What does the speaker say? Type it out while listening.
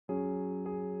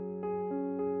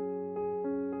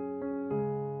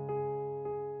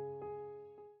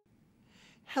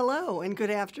Hello and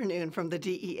good afternoon from the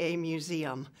DEA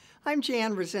Museum. I'm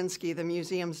Jan Rosinski, the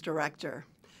museum's director.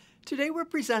 Today we're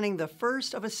presenting the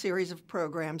first of a series of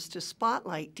programs to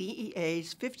spotlight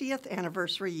DEA's 50th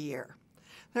anniversary year.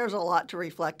 There's a lot to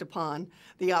reflect upon: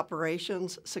 the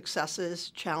operations, successes,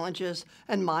 challenges,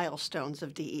 and milestones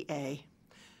of DEA.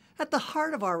 At the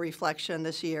heart of our reflection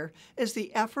this year is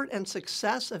the effort and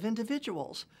success of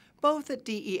individuals, both at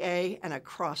DEA and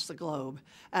across the globe,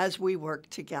 as we work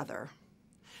together.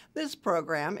 This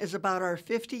program is about our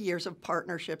 50 years of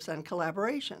partnerships and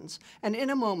collaborations, and in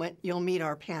a moment you'll meet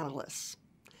our panelists.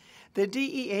 The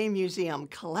DEA Museum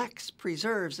collects,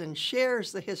 preserves, and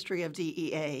shares the history of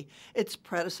DEA, its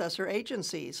predecessor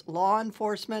agencies, law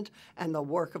enforcement, and the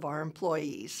work of our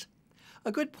employees.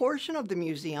 A good portion of the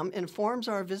museum informs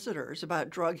our visitors about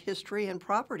drug history and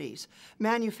properties,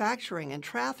 manufacturing and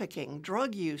trafficking,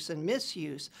 drug use and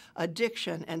misuse,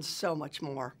 addiction, and so much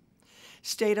more.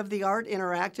 State-of-the-art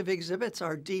interactive exhibits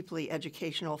are deeply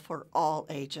educational for all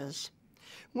ages.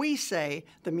 We say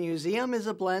the museum is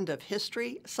a blend of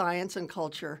history, science, and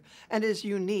culture, and is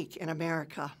unique in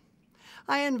America.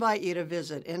 I invite you to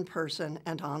visit in person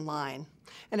and online.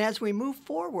 And as we move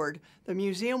forward, the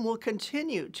museum will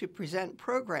continue to present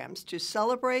programs to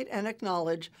celebrate and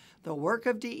acknowledge the work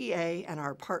of DEA and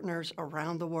our partners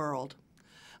around the world.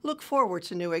 Look forward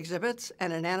to new exhibits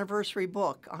and an anniversary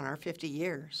book on our 50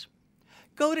 years.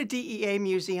 Go to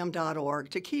deamuseum.org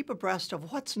to keep abreast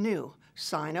of what's new,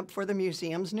 sign up for the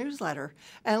museum's newsletter,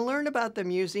 and learn about the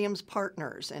museum's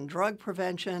partners in drug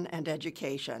prevention and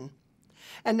education.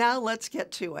 And now let's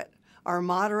get to it. Our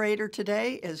moderator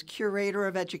today is Curator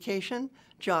of Education,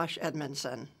 Josh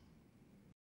Edmondson.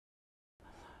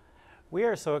 We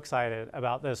are so excited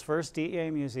about this first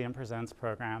DEA Museum Presents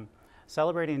program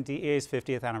celebrating DEA's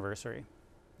 50th anniversary.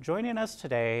 Joining us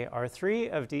today are three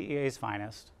of DEA's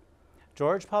finest: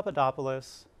 George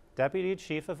Papadopoulos, Deputy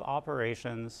Chief of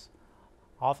Operations,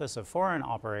 Office of Foreign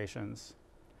Operations;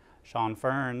 Sean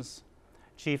Fearns,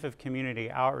 Chief of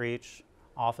Community Outreach,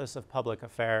 Office of Public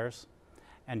Affairs;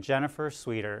 and Jennifer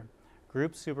Sweeder,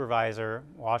 Group Supervisor,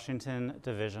 Washington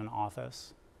Division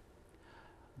Office.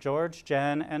 George,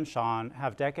 Jen, and Sean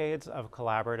have decades of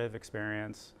collaborative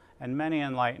experience and many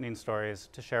enlightening stories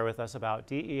to share with us about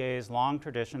DEA's long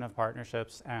tradition of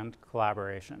partnerships and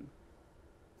collaboration.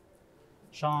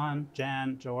 Sean,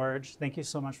 Jen, George, thank you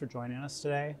so much for joining us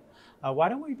today. Why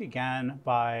don't we begin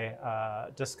by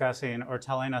discussing or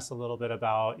telling us a little bit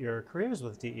about your careers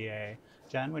with DEA.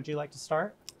 Jen, would you like to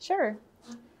start? Sure.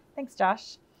 Thanks,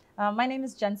 Josh. My name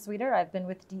is Jen Sweeder. I've been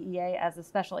with DEA as a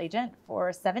special agent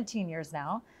for 17 years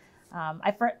now.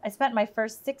 I spent my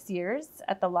first 6 years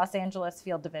at the Los Angeles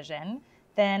Field Division.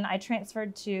 Then I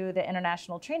transferred to the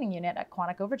International Training Unit at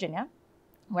Quantico, Virginia,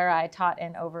 where I taught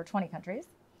in over 20 countries.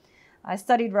 I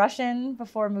studied Russian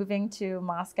before moving to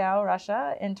Moscow,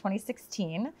 Russia in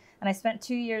 2016, and I spent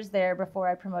 2 years there before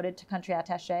I promoted to country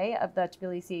attaché of the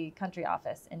Tbilisi country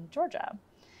office in Georgia.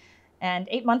 And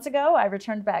 8 months ago, I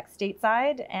returned back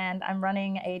stateside, and I'm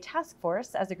running a task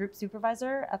force as a group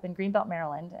supervisor up in Greenbelt,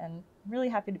 Maryland, and I'm really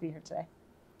happy to be here today.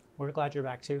 We're glad you're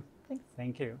back too. Thanks.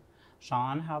 Thank you.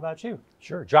 Sean, how about you?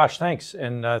 Sure. Josh, thanks.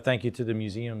 And thank you to the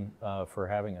museum for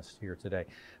having us here today.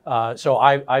 So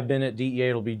I've been at DEA,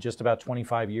 it'll be just about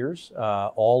 25 years.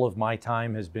 All of my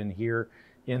time has been here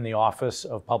in the Office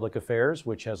of Public Affairs,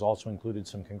 which has also included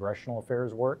some congressional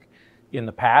affairs work. In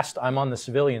the past, I'm on the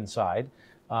civilian side.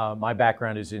 My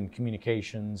background is in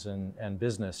communications and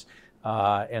business.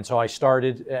 And so I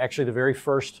started, actually the very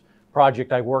first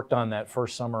project I worked on that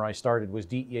first summer I started was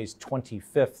DEA's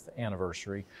 25th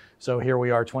anniversary. So here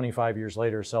we are 25 years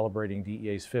later celebrating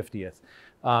DEA's 50th.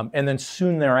 And then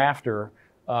soon thereafter,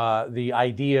 the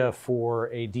idea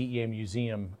for a DEA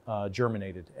museum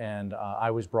germinated. And I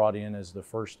was brought in as the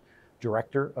first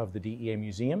director of the DEA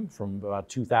Museum from about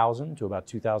 2000 to about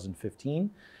 2015.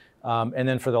 And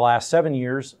then for the last 7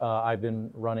 years, I've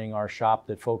been running our shop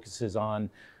that focuses on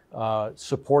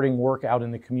supporting work out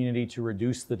in the community to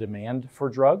reduce the demand for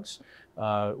drugs.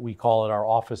 We call it our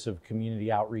Office of Community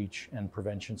Outreach and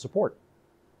Prevention Support.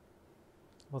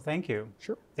 Well, thank you.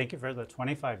 Sure. Thank you for the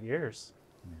 25 years.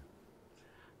 Yeah.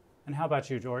 And how about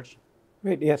you, George?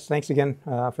 Great. Yes, thanks again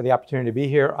for the opportunity to be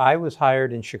here. I was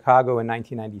hired in Chicago in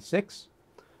 1996.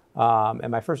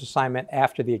 And my first assignment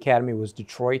after the academy was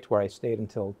Detroit, where I stayed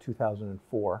until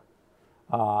 2004.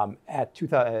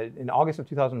 In August of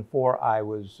 2004, I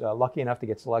was lucky enough to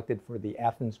get selected for the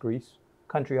Athens, Greece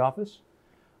country office.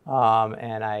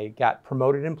 And I got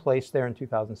promoted in place there in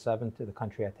 2007 to the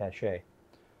country attaché.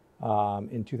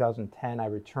 In 2010, I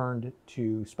returned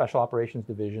to Special Operations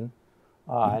Division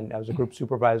And I was a group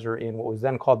supervisor in what was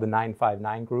then called the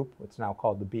 959 group. It's now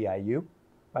called the BIU,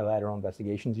 Bilateral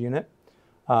Investigations Unit.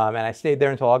 And I stayed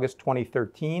there until August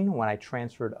 2013 when I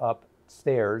transferred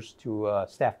upstairs to a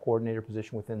staff coordinator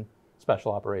position within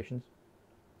Special Operations.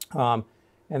 And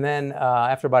then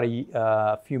after about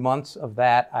a few months of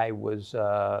that, I was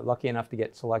lucky enough to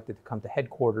get selected to come to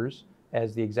headquarters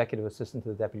as the executive assistant to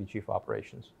the Deputy Chief of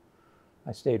Operations.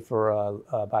 I stayed for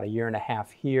about a year and a half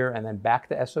here and then back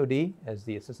to SOD as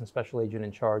the Assistant Special Agent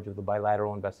in charge of the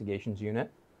Bilateral Investigations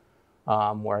Unit,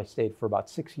 where I stayed for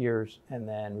about 6 years and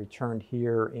then returned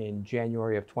here in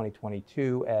January of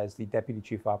 2022 as the Deputy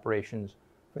Chief of Operations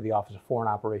for the Office of Foreign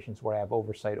Operations, where I have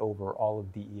oversight over all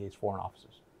of DEA's foreign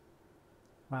offices.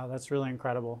 Wow, that's really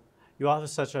incredible. You all have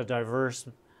such a diverse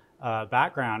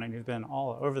background, and you've been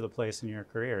all over the place in your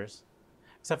careers.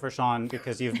 Except for Sean,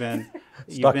 because you've been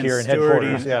here in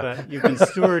headquarters. You've been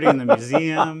stewarding the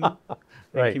museum,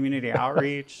 Right. community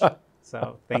outreach.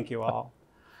 So thank you all.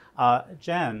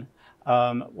 Jen,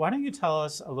 why don't you tell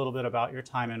us a little bit about your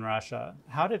time in Russia?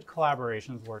 How did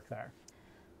collaborations work there?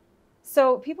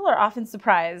 So people are often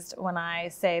surprised when I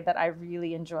say that I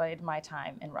really enjoyed my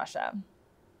time in Russia.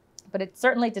 But it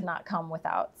certainly did not come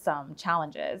without some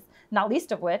challenges, not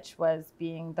least of which was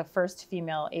being the first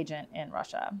female agent in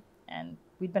Russia. And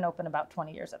we'd been open about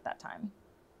 20 years at that time.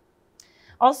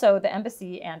 Also, the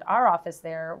embassy and our office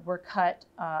there were cut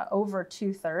over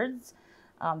 2/3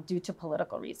 due to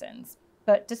political reasons.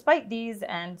 But despite these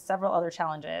and several other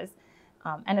challenges,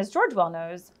 and as George well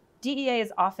knows, DEA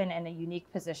is often in a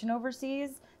unique position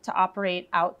overseas to operate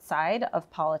outside of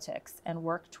politics and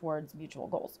work towards mutual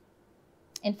goals.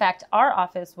 In fact, our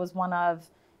office was one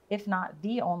of, if not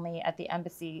the only at the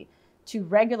embassy to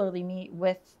regularly meet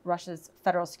with Russia's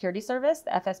Federal Security Service,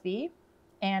 the FSB,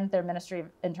 and their Ministry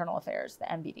of Internal Affairs,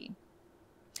 the MVD.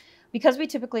 Because we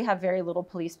typically have very little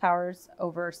police powers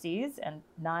overseas and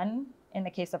none in the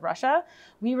case of Russia,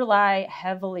 we rely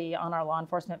heavily on our law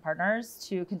enforcement partners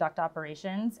to conduct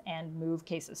operations and move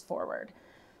cases forward.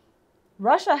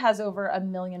 Russia has over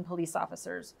 1 million police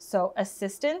officers, so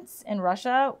assistance in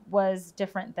Russia was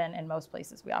different than in most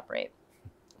places we operate.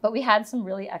 But we had some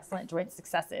really excellent joint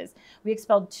successes. We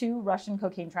expelled 2 Russian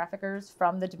cocaine traffickers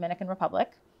from the Dominican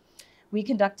Republic. We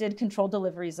conducted controlled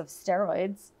deliveries of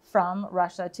steroids from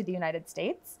Russia to the United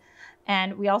States.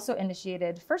 And we also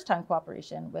initiated first-time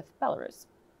cooperation with Belarus.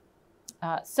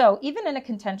 So even in a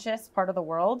contentious part of the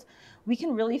world, we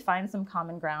can really find some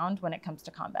common ground when it comes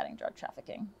to combating drug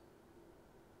trafficking.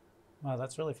 Wow,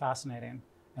 that's really fascinating.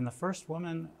 And the first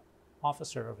woman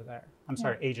officer over there,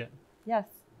 agent. Yes.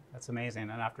 That's amazing.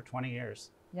 And after 20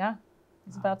 years. Yeah,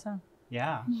 it's about time.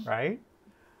 Yeah, right?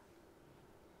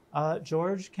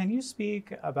 George, can you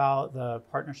speak about the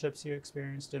partnerships you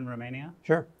experienced in Romania?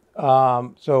 Sure.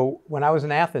 So when I was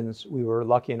in Athens, we were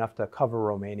lucky enough to cover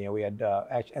Romania. We had,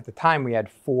 at the time, we had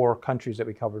 4 countries that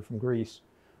we covered from Greece.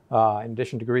 In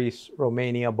addition to Greece,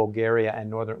 Romania, Bulgaria,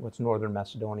 and what's Northern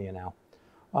Macedonia now.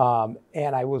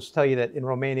 And I will tell you that in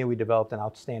Romania, we developed an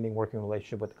outstanding working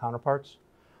relationship with the counterparts.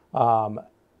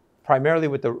 Primarily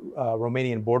with the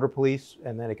Romanian Border Police,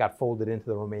 and then it got folded into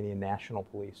the Romanian National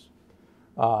Police.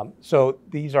 So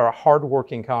these are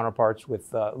hardworking counterparts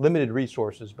with limited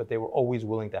resources, but they were always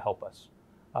willing to help us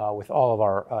with all of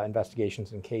our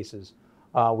investigations and cases.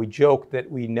 We joked that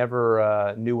we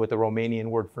never knew what the Romanian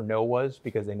word for no was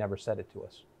because they never said it to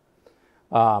us.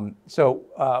 So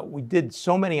we did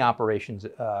so many operations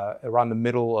around the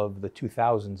middle of the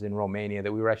 2000s in Romania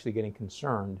that we were actually getting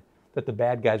concerned that the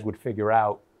bad guys would figure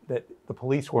out that the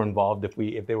police were involved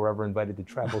if they were ever invited to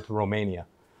travel to Romania.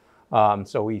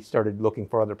 So we started looking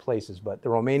for other places, but the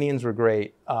Romanians were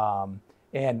great.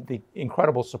 And the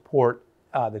incredible support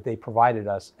that they provided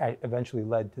us eventually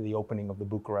led to the opening of the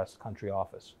Bucharest country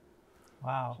office.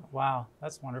 Wow, wow,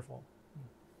 that's wonderful.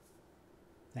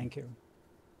 Thank you.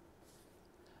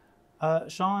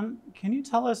 Sean, can you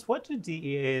tell us, what do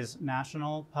DEA's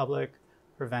National Public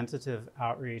Preventative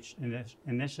Outreach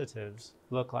initiatives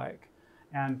look like?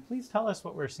 And please tell us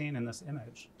what we're seeing in this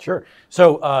image. Sure.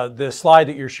 So the slide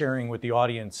that you're sharing with the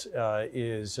audience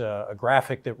is a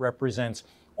graphic that represents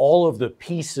all of the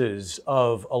pieces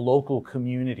of a local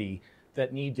community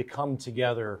that need to come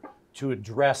together to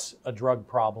address a drug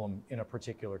problem in a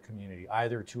particular community,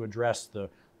 either to address the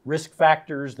risk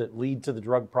factors that lead to the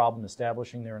drug problem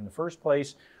establishing there in the first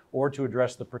place, or to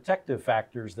address the protective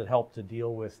factors that help to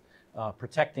deal with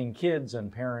protecting kids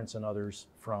and parents and others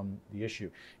from the issue.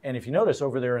 And if you notice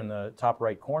over there in the top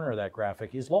right corner of that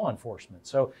graphic is law enforcement.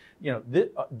 So, you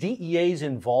know, DEA's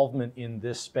involvement in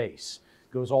this space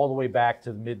goes all the way back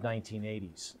to the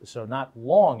mid-1980s. So not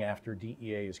long after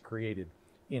DEA is created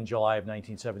in July of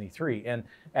 1973. And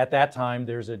at that time,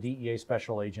 there's a DEA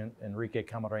special agent, Enrique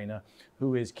Camarena,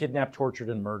 who is kidnapped, tortured,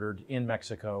 and murdered in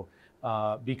Mexico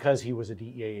because he was a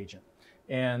DEA agent.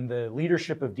 And the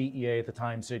leadership of DEA at the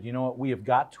time said, you know what, we have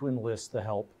got to enlist the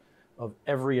help of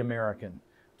every American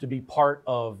to be part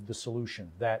of the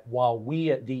solution. That while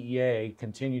we at DEA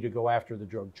continue to go after the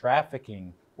drug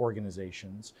trafficking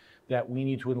organizations, that we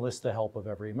need to enlist the help of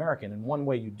every American. And one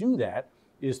way you do that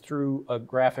is through a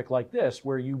graphic like this,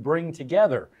 where you bring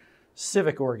together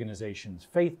civic organizations,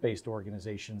 faith-based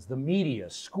organizations, the media,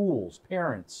 schools,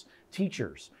 parents,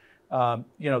 teachers.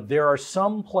 There are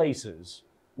some places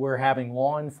where having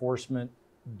law enforcement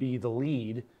be the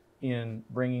lead in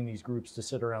bringing these groups to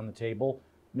sit around the table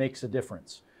makes a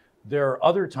difference. There are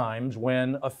other times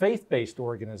when a faith-based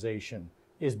organization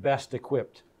is best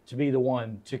equipped to be the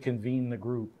one to convene the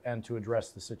group and to address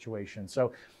the situation.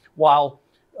 So while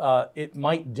it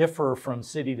might differ from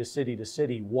city to city to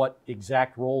city what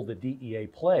exact role the DEA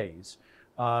plays,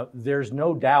 there's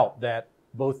no doubt that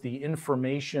both the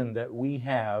information that we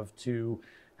have to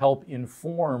help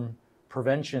inform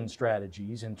prevention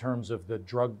strategies in terms of the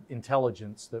drug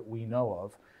intelligence that we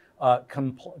know of,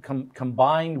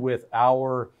 combined with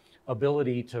our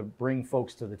ability to bring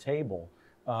folks to the table,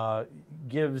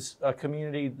 gives a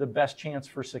community the best chance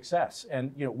for success.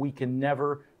 And we can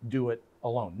never do it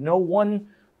alone. No one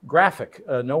graphic,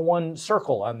 no one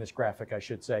circle on this graphic, I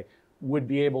should say, would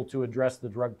be able to address the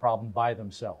drug problem by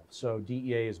themselves. So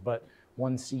DEA is but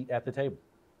one seat at the table.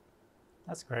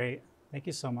 That's great. Thank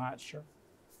you so much. Sure.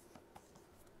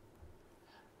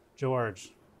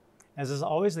 George, as is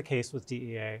always the case with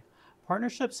DEA,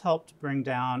 partnerships helped bring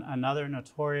down another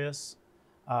notorious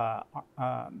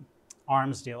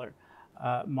arms dealer,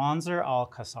 Mansour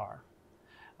al-Qassar.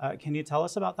 Can you tell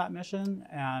us about that mission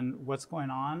and what's going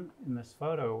on in this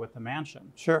photo with the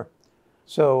mansion? Sure.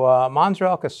 So Mansour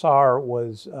al-Qassar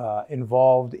was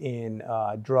involved in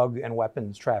drug and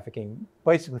weapons trafficking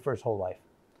basically for his whole life.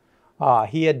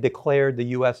 He had declared the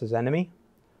U.S. his enemy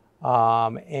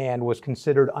and was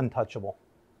considered untouchable.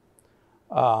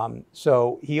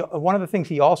 So one of the things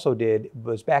he also did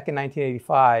was back in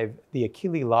 1985, the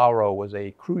Achille Lauro was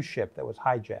a cruise ship that was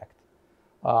hijacked.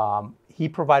 He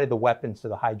provided the weapons to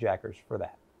the hijackers for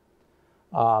that.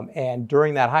 And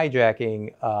during that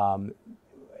hijacking,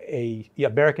 an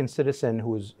American citizen who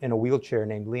was in a wheelchair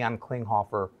named Leon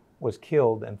Klinghoffer was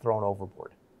killed and thrown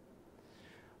overboard.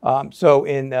 So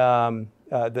in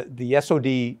the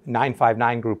SOD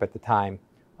 959 group at the time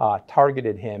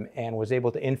targeted him and was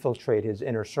able to infiltrate his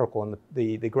inner circle. And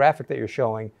the graphic that you're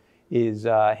showing is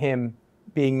him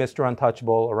being Mr.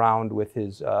 Untouchable around with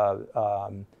his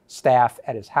staff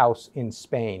at his house in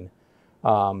Spain.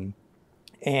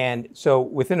 And so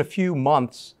within a few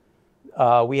months,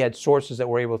 we had sources that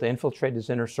were able to infiltrate his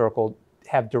inner circle,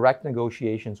 have direct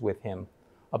negotiations with him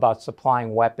about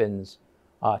supplying weapons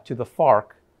to the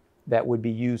FARC that would be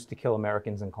used to kill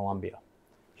Americans in Colombia.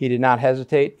 He did not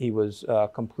hesitate. He was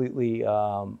completely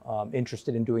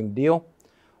interested in doing the deal.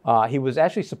 He was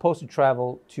actually supposed to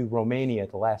travel to Romania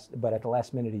but at the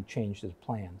last minute he changed his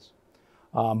plans.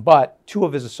 But two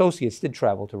of his associates did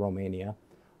travel to Romania.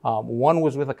 One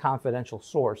was with a confidential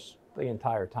source the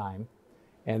entire time,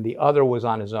 and the other was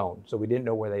on his own, so we didn't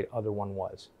know where the other one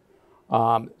was.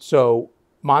 So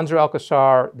Mansour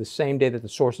al-Qassar, the same day that the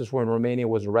sources were in Romania,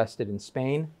 was arrested in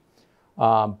Spain.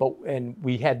 And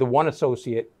we had the one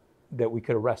associate that we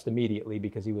could arrest immediately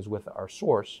because he was with our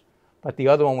source, but the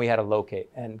other one we had to locate.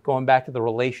 And going back to the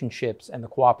relationships and the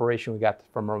cooperation we got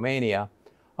from Romania,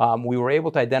 we were able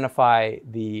to identify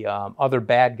the other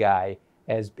bad guy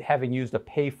as having used a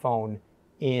payphone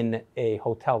in a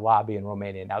hotel lobby in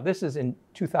Romania. Now this is in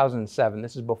 2007.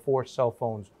 This is before cell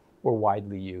phones were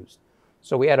widely used.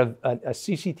 So we had a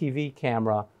CCTV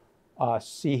camera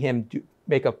see him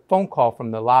make a phone call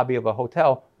from the lobby of a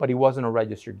hotel, but he wasn't a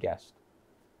registered guest.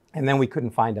 And then we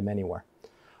couldn't find him anywhere.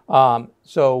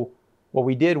 So what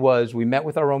we did was we met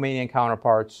with our Romanian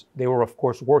counterparts. They were, of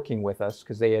course, working with us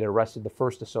because they had arrested the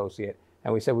first associate.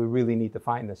 And we said, we really need to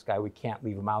find this guy. We can't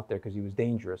leave him out there because he was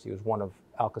dangerous. He was one of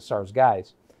al-Qassar's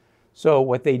guys. So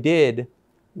what they did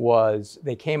was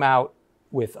they came out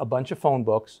with a bunch of phone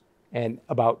books, and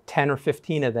about 10 or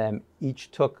 15 of them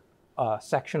each took a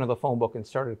section of the phone book and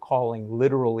started calling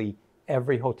literally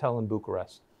every hotel in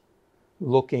Bucharest,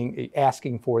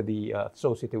 asking for the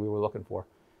associate that we were looking for.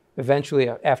 Eventually,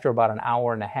 after about an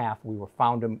hour and a half, we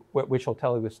found him, which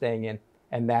hotel he was staying in,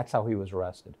 and that's how he was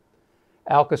arrested.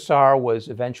 Al-Qassar was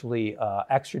eventually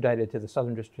extradited to the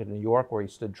Southern District of New York, where he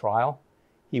stood trial.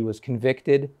 He was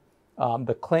convicted.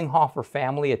 The Klinghoffer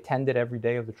family attended every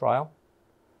day of the trial.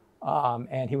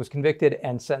 And he was convicted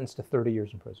and sentenced to 30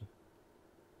 years in prison.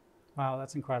 Wow,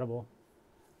 that's incredible.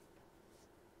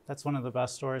 That's one of the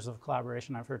best stories of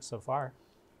collaboration I've heard so far.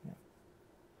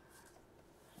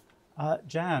 Yeah.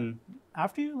 Jen,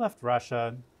 after you left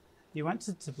Russia, you went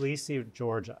to Tbilisi,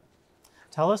 Georgia.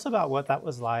 Tell us about what that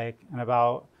was like and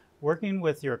about working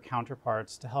with your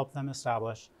counterparts to help them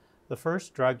establish the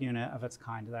first drug unit of its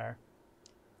kind there.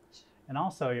 And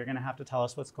also, you're going to have to tell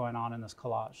us what's going on in this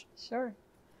collage. Sure.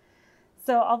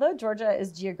 So although Georgia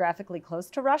is geographically close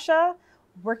to Russia,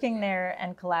 working there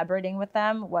and collaborating with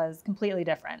them was completely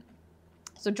different.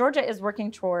 So Georgia is working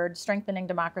toward strengthening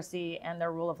democracy and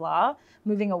their rule of law,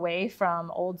 moving away from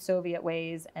old Soviet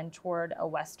ways and toward a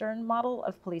Western model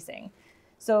of policing.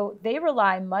 So they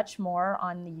rely much more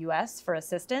on the US for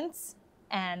assistance,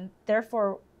 and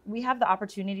therefore we have the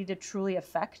opportunity to truly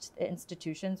affect the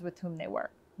institutions with whom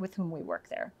we work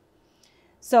there.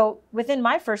 So within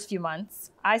my first few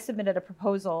months, I submitted a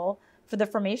proposal for the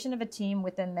formation of a team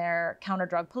within their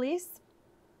counter-drug police.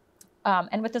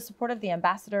 And with the support of the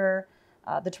ambassador,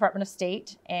 the Department of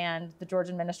State, and the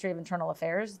Georgian Ministry of Internal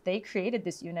Affairs, they created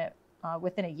this unit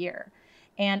within a year.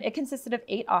 And it consisted of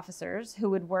 8 officers who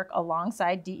would work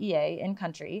alongside DEA in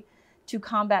country to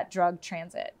combat drug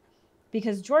transit.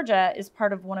 Because Georgia is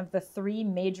part of one of the 3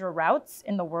 major routes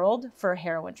in the world for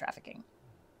heroin trafficking.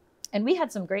 And we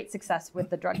had some great success with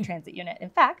the drug transit unit. In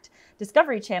fact,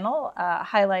 Discovery Channel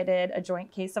highlighted a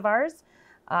joint case of ours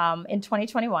in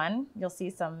 2021. You'll see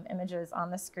some images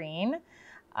on the screen.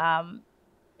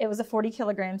 It was a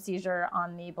 40-kilogram seizure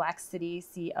on the Black Sea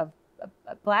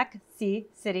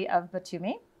city of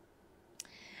Batumi.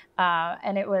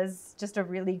 And it was just a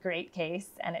really great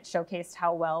case, and it showcased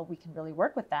how well we can really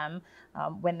work with them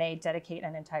when they dedicate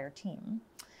an entire team.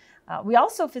 We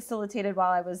also facilitated,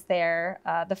 while I was there,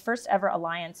 the first ever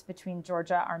alliance between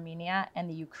Georgia, Armenia, and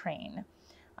the Ukraine.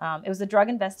 It was a drug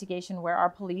investigation where our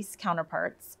police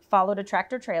counterparts followed a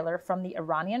tractor trailer from the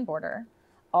Iranian border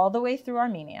all the way through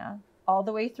Armenia, all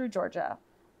the way through Georgia,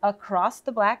 across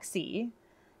the Black Sea,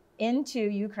 into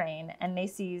Ukraine, and they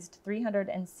seized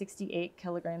 368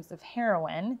 kilograms of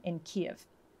heroin in Kiev.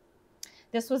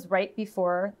 This was right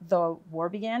before the war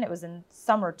began. It was in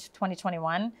summer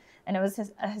 2021, and it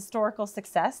was a historical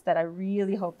success that I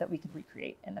really hope that we could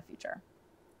recreate in the future.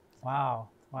 Wow,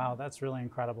 wow, that's really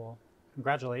incredible.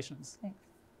 Congratulations. Thanks.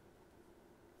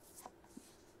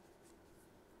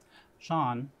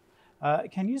 Sean,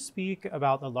 can you speak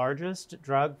about the largest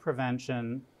drug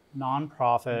prevention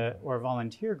nonprofit or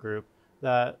volunteer group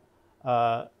that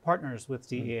partners with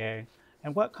DEA,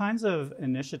 and what kinds of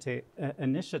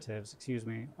initiatives,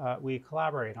 we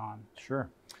collaborate on? Sure.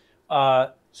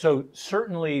 So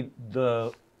certainly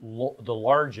the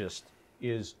largest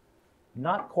is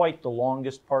not quite the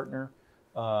longest partner,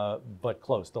 but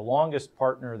close. The longest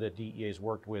partner that DEA has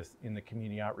worked with in the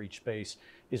community outreach space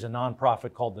is a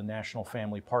nonprofit called the National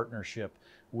Family Partnership,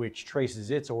 which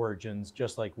traces its origins,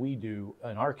 just like we do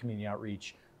in our community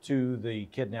outreach, to the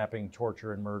kidnapping,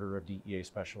 torture, and murder of DEA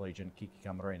Special Agent Kiki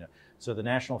Camarena. So the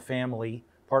National Family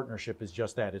Partnership is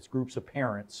just that. It's groups of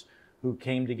parents who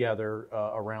came together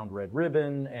around Red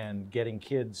Ribbon and getting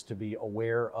kids to be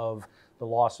aware of the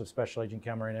loss of Special Agent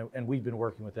Camarena, and we've been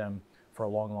working with them for a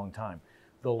long, long time.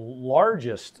 The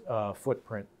largest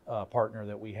footprint partner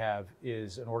that we have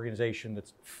is an organization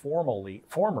that's formerly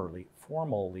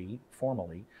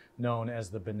known as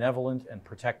the Benevolent and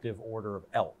Protective Order of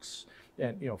Elks.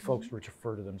 And folks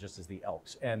refer to them just as the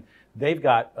Elks. And they've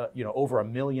got over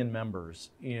 1 million members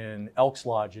in Elks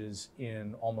lodges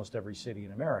in almost every city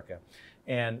in America.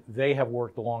 And they have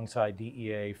worked alongside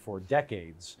DEA for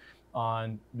decades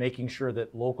on making sure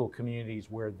that local communities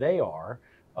where they are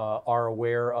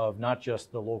aware of not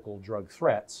just the local drug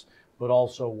threats, but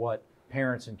also what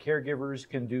parents and caregivers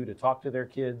can do to talk to their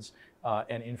kids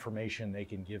and information they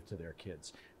can give to their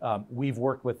kids. We've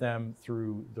worked with them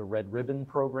through the Red Ribbon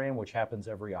program, which happens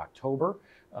every October,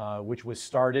 which was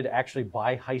started actually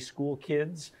by high school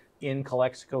kids in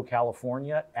Calexico,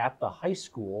 California, at the high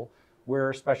school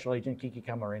where Special Agent Kiki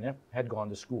Camarena had gone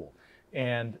to school.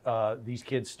 And these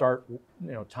kids start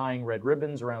tying red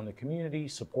ribbons around the community,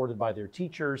 supported by their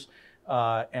teachers,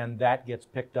 and that gets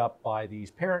picked up by these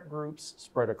parent groups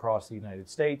spread across the United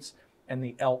States, and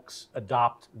the Elks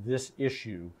adopt this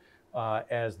issue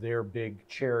as their big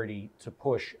charity to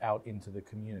push out into the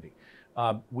community.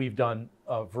 We've done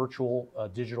virtual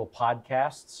digital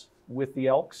podcasts with the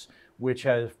Elks, which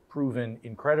have proven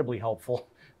incredibly helpful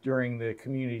during the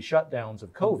community shutdowns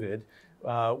of COVID,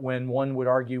 when one would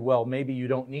argue, well, maybe you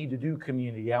don't need to do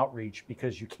community outreach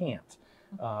because you can't,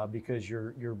 because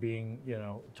you're being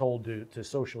told to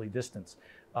socially distance.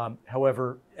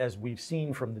 However, as we've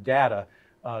seen from the data,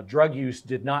 drug use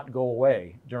did not go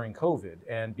away during COVID,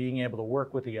 and being able to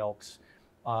work with the Elks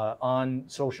on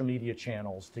social media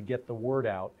channels to get the word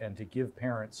out and to give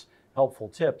parents helpful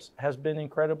tips has been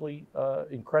incredibly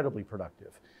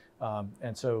productive.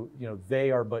 And so,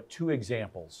 they are but two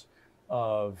examples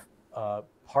of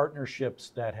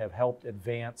partnerships that have helped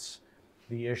advance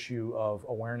the issue of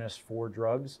awareness for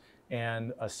drugs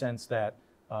and a sense that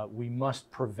we must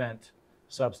prevent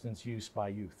substance use by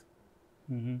youth.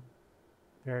 Mm-hmm.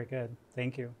 Very good.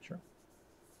 Thank you. Sure.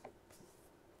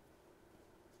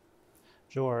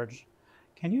 George,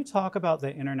 can you talk about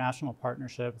the international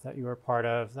partnership that you were part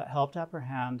of that helped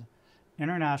apprehend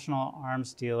international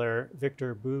arms dealer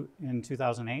Victor Bout in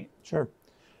 2008? Sure.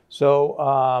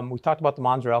 So we talked about the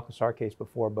Mansour Alcazar case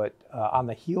before, but on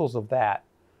the heels of that,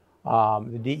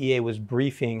 the DEA was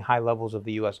briefing high levels of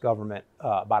the U.S. government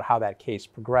about how that case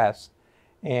progressed.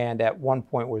 And at one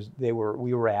point we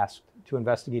were asked to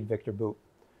investigate Victor Bout,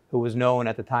 who was known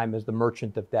at the time as the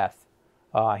Merchant of Death.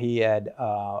 He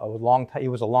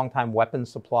was a longtime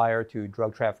weapons supplier to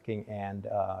drug trafficking and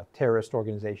terrorist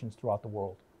organizations throughout the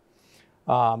world.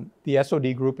 The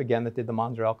SOD group, again, that did the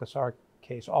Mansour Alcazar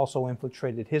case also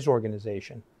infiltrated his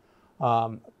organization.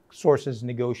 Sources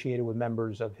negotiated with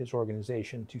members of his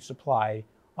organization to supply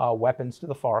weapons to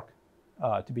the FARC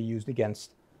to be used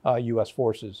against U.S.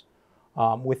 forces.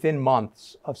 Within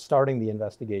months of starting the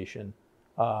investigation,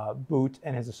 Bout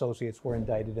and his associates were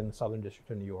indicted in the Southern District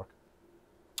of New York.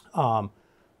 And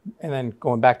then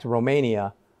going back to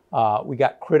Romania, we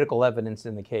got critical evidence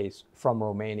in the case from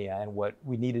Romania, and what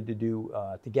we needed to do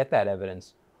to get that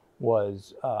evidence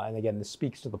was, and again, this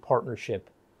speaks to the partnership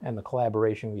and the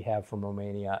collaboration we have from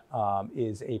Romania,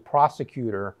 is a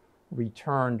prosecutor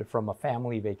returned from a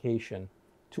family vacation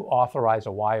to authorize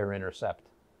a wire intercept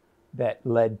that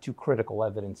led to critical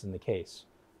evidence in the case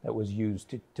that was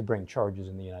used to bring charges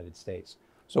in the United States.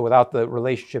 So without the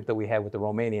relationship that we had with the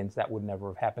Romanians, that would never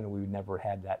have happened, and we would never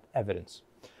have had that evidence.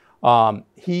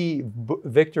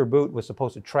 Victor Bout was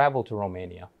supposed to travel to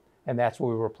Romania, and that's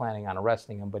where we were planning on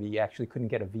arresting him, but he actually couldn't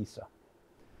get a visa.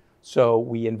 So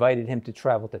we invited him to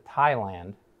travel to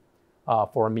Thailand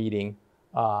for a meeting,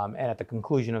 and at the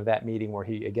conclusion of that meeting, where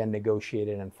he again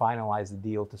negotiated and finalized the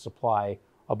deal to supply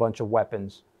a bunch of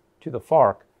weapons to the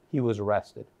FARC, he was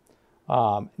arrested.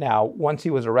 Now, once he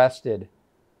was arrested,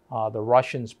 the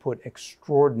Russians put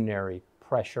extraordinary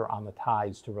pressure on the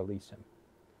Thais to release him.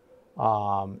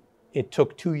 It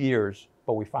took 2 years,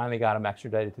 but we finally got him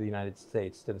extradited to the United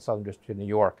States, to the Southern District of New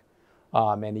York.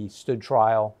 And he stood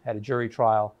trial, had a jury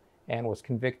trial, and was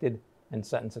convicted and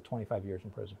sentenced to 25 years in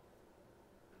prison.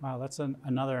 Wow, that's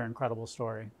another incredible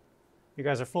story. You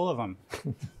guys are full of them.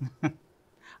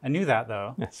 I knew that,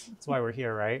 though. Yes. That's why we're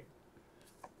here, right?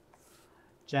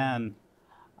 Jen,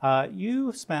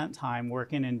 you spent time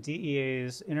working in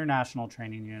DEA's International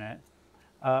Training Unit.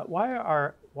 Why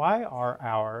are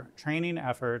our training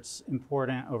efforts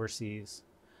important overseas?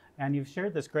 And you've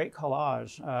shared this great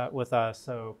collage with us,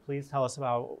 so please tell us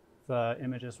about the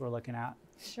images we're looking at.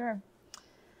 Sure.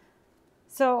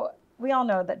 So we all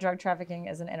know that drug trafficking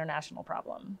is an international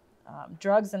problem.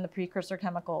 Drugs and the precursor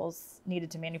chemicals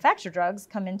needed to manufacture drugs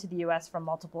come into the U.S. from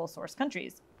multiple source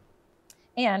countries.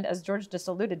 And as George just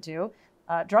alluded to,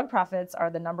 drug profits are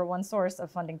the #1 source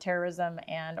of funding terrorism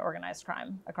and organized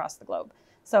crime across the globe.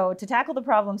 So to tackle the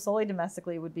problem solely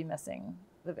domestically would be missing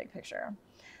the big picture.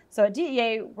 So at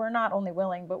DEA, we're not only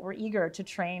willing, but we're eager to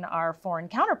train our foreign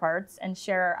counterparts and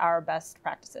share our best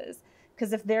practices.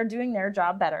 Because if they're doing their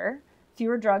job better,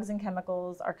 fewer drugs and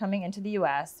chemicals are coming into the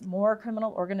US, more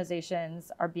criminal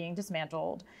organizations are being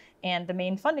dismantled, and the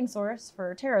main funding source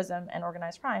for terrorism and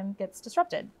organized crime gets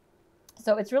disrupted.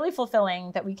 So it's really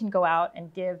fulfilling that we can go out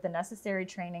and give the necessary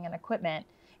training and equipment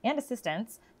and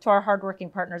assistance to our hardworking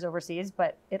partners overseas,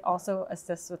 but it also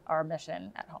assists with our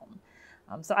mission at home.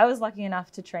 So I was lucky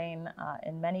enough to train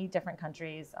in many different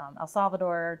countries, El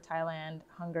Salvador, Thailand,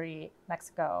 Hungary,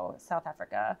 Mexico, South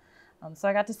Africa. So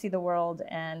I got to see the world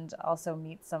and also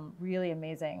meet some really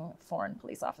amazing foreign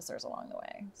police officers along the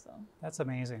way. So that's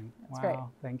amazing. That's wow, great.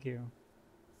 Thank you.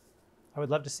 I would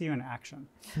love to see you in action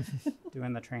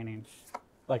doing the training.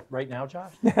 Like right now,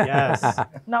 Josh? Yes.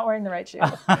 Not wearing the right shoe.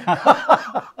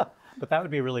 But that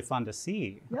would be really fun to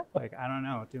see. Yep. Like, I don't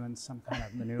know, doing some kind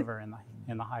of maneuver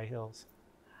in the high heels.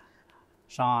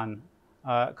 Sean,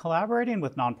 collaborating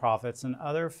with nonprofits and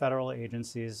other federal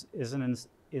agencies is an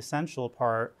essential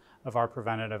part of our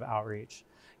preventative outreach.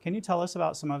 Can you tell us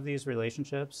about some of these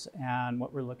relationships and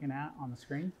what we're looking at on the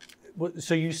screen? Well,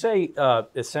 so you say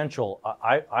essential.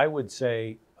 I would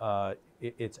say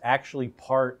it's actually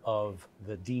part of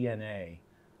the DNA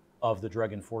of the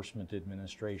Drug Enforcement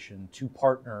Administration to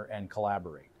partner and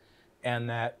collaborate. And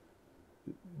that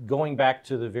going back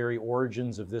to the very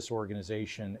origins of this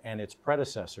organization and its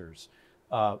predecessors,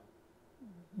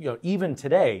 even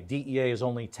today, DEA is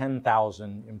only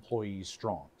 10,000 employees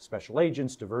strong. Special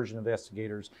agents, diversion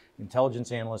investigators,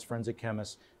 intelligence analysts, forensic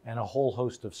chemists, and a whole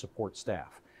host of support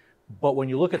staff. But when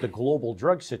you look at the global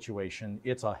drug situation,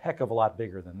 it's a heck of a lot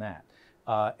bigger than that.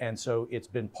 And so it's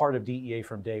been part of DEA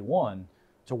from day one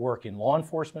to work in law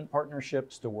enforcement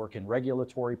partnerships, to work in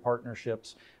regulatory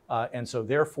partnerships. And so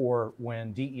therefore,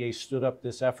 when DEA stood up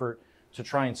this effort to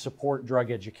try and support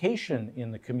drug education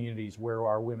in the communities where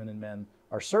our women and men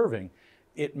are serving,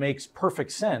 it makes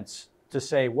perfect sense to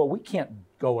say, well, we can't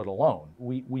go it alone.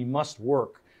 We must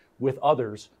work with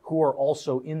others who are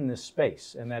also in this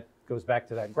space. And that goes back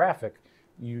to that graphic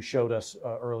you showed us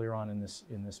earlier on in this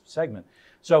segment.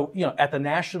 So, at the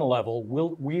national level,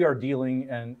 we are dealing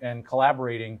and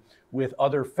collaborating with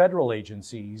other federal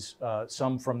agencies,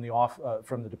 some from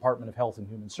the Department of Health and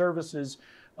Human Services,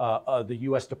 the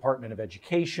U.S. Department of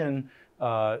Education,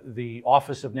 the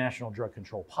Office of National Drug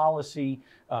Control Policy,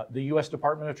 the U.S.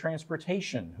 Department of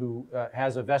Transportation, who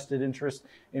has a vested interest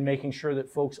in making sure that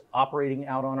folks operating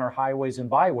out on our highways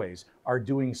and byways are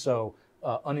doing so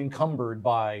unencumbered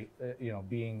by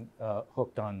being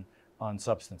hooked on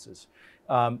substances.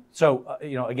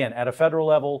 Again, at a federal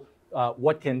level,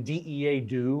 what can DEA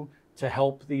do to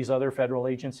help these other federal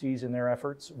agencies in their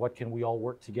efforts? What can we all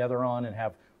work together on and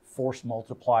have force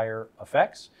multiplier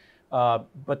effects?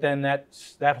 But then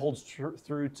that holds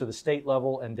through to the state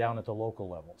level and down at the local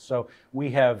level. So we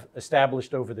have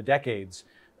established over the decades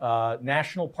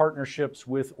national partnerships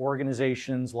with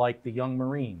organizations like the Young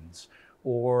Marines,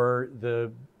 or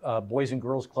the Boys and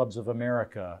Girls Clubs of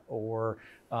America, or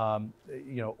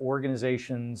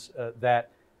organizations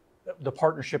that the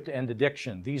Partnership to End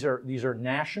Addiction. These are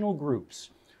national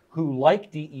groups who, like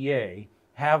DEA,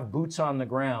 have boots on the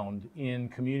ground in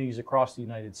communities across the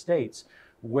United States,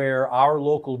 where our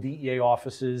local DEA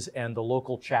offices and the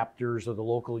local chapters or the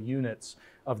local units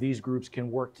of these groups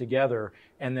can work together,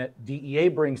 and that DEA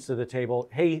brings to the table,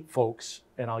 hey folks,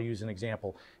 and I'll use an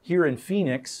example. Here in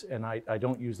Phoenix, and I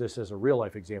don't use this as a real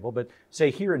life example, but say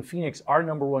here in Phoenix, our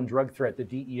 #1 drug threat that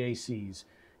DEA sees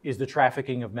is the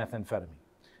trafficking of methamphetamine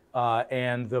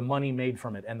and the money made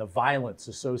from it and the violence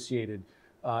associated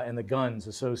and the guns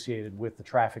associated with the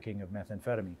trafficking of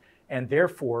methamphetamine. And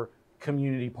therefore,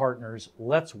 community partners,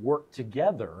 let's work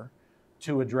together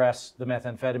to address the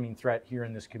methamphetamine threat here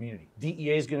in this community.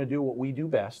 DEA is going to do what we do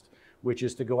best, which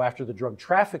is to go after the drug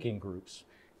trafficking groups,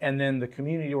 and then the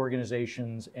community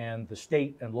organizations and the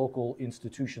state and local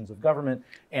institutions of government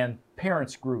and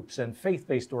parents groups and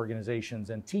faith-based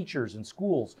organizations and teachers and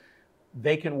schools,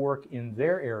 they can work in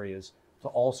their areas to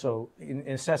also, in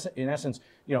essence,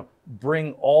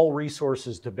 bring all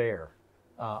resources to bear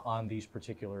on these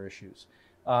particular issues.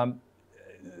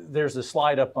 There's a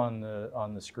slide up on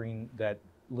the screen that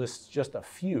lists just a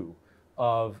few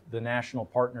of the national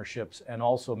partnerships and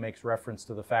also makes reference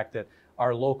to the fact that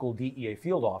our local DEA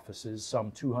field offices, some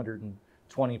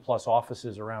 220 plus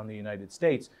offices around the United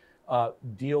States,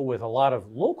 deal with a lot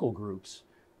of local groups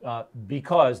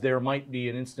because there might be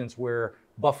an instance where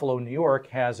Buffalo, New York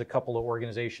has a couple of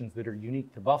organizations that are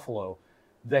unique to Buffalo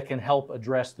that can help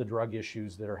address the drug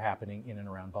issues that are happening in and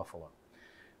around Buffalo.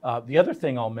 The other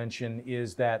thing I'll mention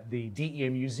is that the DEA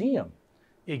Museum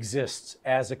exists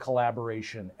as a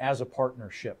collaboration, as a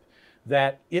partnership,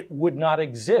 that it would not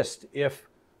exist if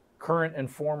current and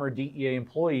former DEA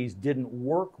employees didn't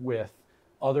work with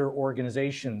other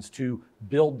organizations to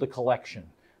build the collection,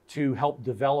 to help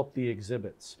develop the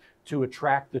exhibits, to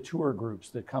attract the tour groups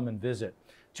that come and visit,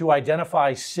 to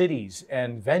identify cities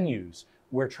and venues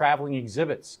where traveling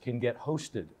exhibits can get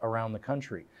hosted around the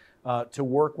country, to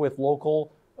work with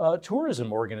local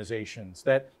tourism organizations.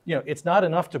 That it's not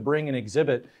enough to bring an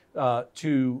exhibit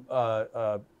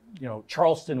to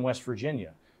Charleston, West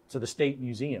Virginia, to the State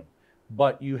Museum,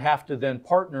 but you have to then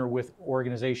partner with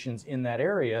organizations in that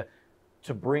area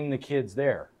to bring the kids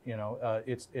there.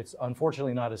 It's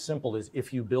unfortunately not as simple as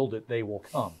if you build it, they will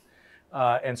come.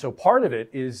 And so part of it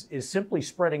is simply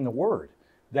spreading the word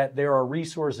that there are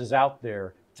resources out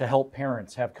there to help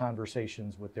parents have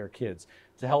conversations with their kids,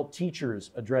 to help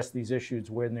teachers address these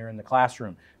issues when they're in the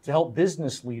classroom, to help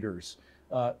business leaders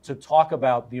to talk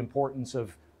about the importance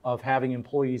of having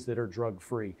employees that are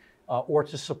drug-free, or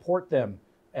to support them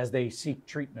as they seek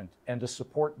treatment, and to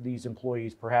support these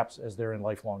employees perhaps as they're in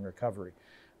lifelong recovery.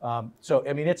 So,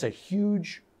 I mean, it's a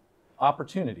huge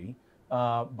opportunity,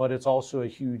 but it's also a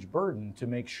huge burden to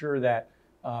make sure that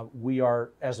we are,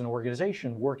 as an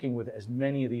organization, working with as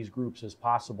many of these groups as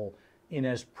possible in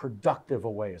as productive a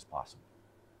way as possible.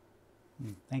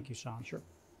 Thank you, Sean. Sure.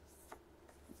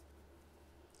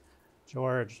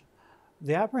 George,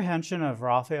 the apprehension of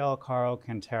Rafael Caro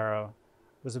Quintero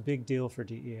was a big deal for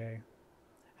DEA.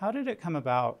 How did it come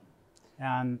about?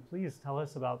 And please tell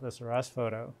us about this arrest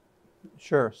photo.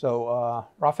 Sure. So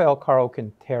Rafael Caro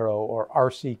Quintero, or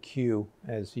RCQ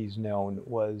as he's known,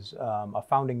 was a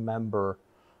founding member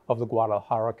of the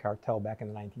Guadalajara cartel back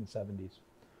in the 1970s.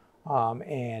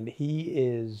 And he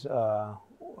is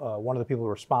one of the people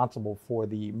responsible for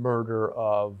the murder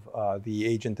of the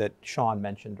agent that Sean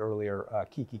mentioned earlier,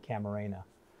 Kiki Camarena.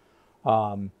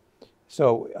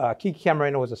 Kiki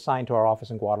Camarena was assigned to our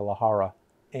office in Guadalajara,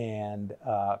 and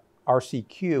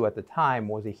RCQ at the time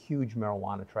was a huge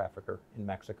marijuana trafficker in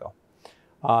Mexico.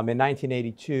 In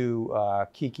 1982,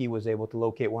 Kiki was able to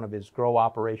locate one of his grow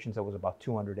operations that was about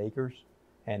 200 acres,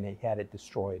 and he had it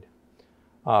destroyed.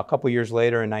 A couple years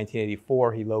later, in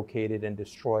 1984, he located and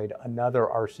destroyed another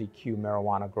RCQ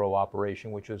marijuana grow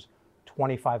operation, which was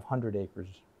 2,500 acres,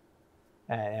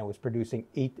 and was producing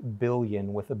 $8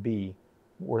 billion with a B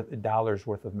dollars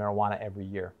worth of marijuana every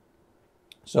year.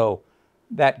 So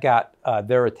that got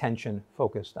their attention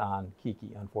focused on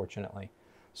Kiki, unfortunately.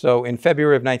 So in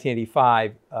February of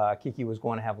 1985, Kiki was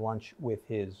going to have lunch with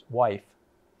his wife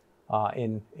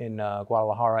in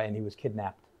Guadalajara, and he was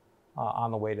kidnapped on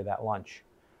the way to that lunch.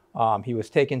 He was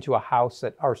taken to a house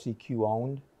that RCQ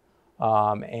owned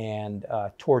and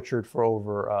tortured for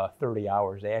over 30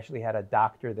 hours. They actually had a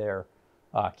doctor there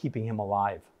keeping him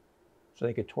alive so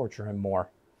they could torture him more.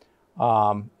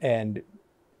 And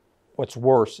what's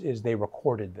worse is they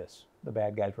recorded this. The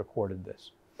bad guys recorded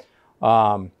this.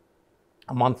 A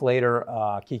month later,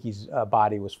 Kiki's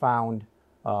body was found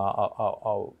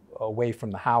away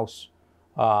from the house.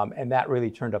 And that really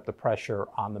turned up the pressure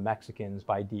on the Mexicans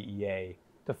by DEA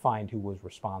to find who was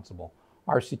responsible.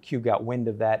 RCQ got wind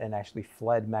of that and actually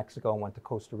fled Mexico and went to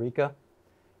Costa Rica.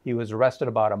 He was arrested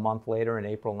about a month later in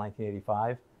April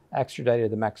 1985,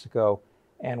 extradited to Mexico,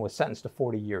 and was sentenced to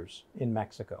 40 years in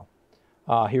Mexico.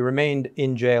 He remained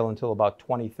in jail until about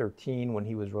 2013 when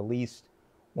he was released,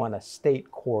 when a state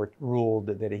court ruled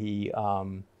that he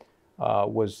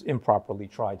was improperly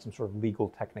tried, some sort of legal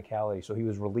technicality. So he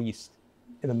was released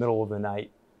in the middle of the night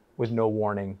with no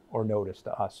warning or notice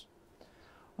to us.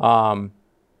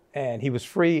 And he was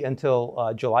free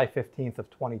until July 15th of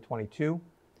 2022,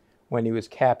 when he was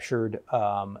captured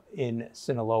in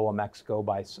Sinaloa, Mexico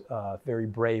by very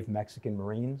brave Mexican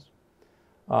Marines.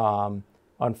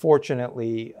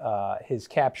 Unfortunately, his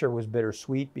capture was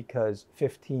bittersweet because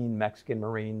 15 Mexican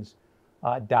Marines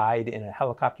died in a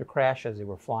helicopter crash as they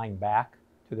were flying back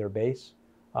to their base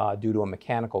due to a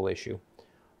mechanical issue.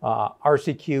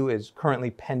 RCQ is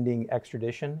currently pending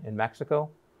extradition in Mexico.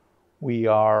 We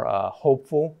are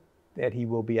hopeful that he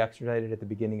will be extradited at the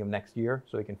beginning of next year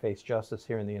so he can face justice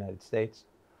here in the United States.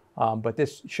 But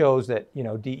this shows that, you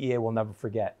know, DEA will never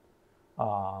forget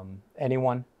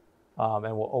anyone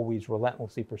and will always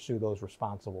relentlessly pursue those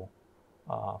responsible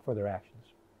for their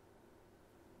actions.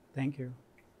 Thank you.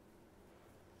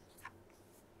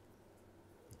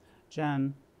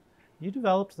 Jen, you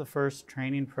developed the first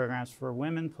training programs for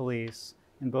women police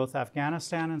in both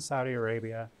Afghanistan and Saudi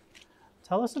Arabia.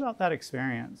 Tell us about that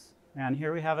experience. And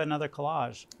here we have another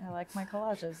collage. I like my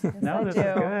collages. Yes, No, this is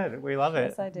good. We love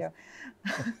it. Yes, I do.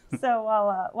 So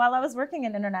while I was working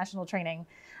in international training,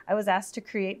 I was asked to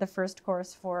create the first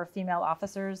course for female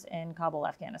officers in Kabul,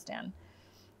 Afghanistan.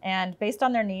 And based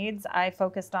on their needs, I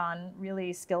focused on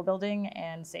really skill building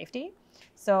and safety.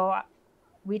 So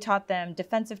we taught them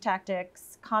defensive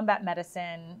tactics, combat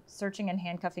medicine, searching and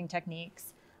handcuffing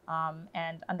techniques,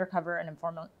 and undercover and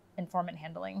informant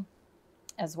handling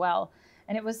as well.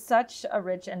 And it was such a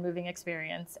rich and moving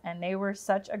experience. And they were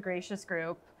such a gracious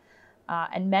group.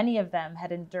 And many of them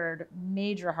had endured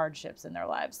major hardships in their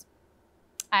lives.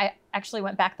 I actually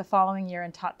went back the following year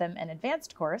and taught them an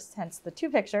advanced course, hence the two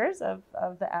pictures of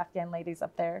the Afghan ladies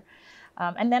up there.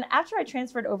 And then after I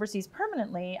transferred overseas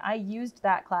permanently, I used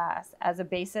that class as a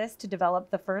basis to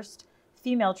develop the first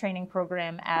female training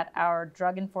program at our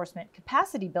drug enforcement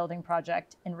capacity building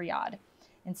project in Riyadh,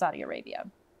 in Saudi Arabia.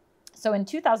 So in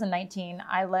 2019,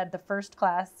 I led the first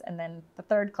class and then the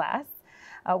third class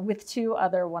with two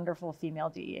other wonderful female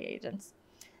DEA agents.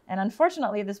 And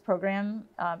unfortunately, this program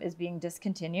is being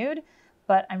discontinued,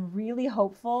 but I'm really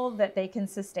hopeful that they can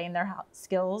sustain their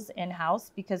skills in-house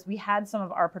because we had some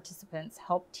of our participants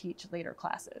help teach later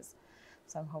classes.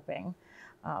 So I'm hoping.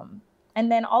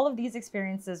 And then all of these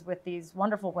experiences with these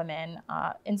wonderful women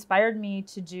inspired me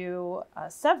to do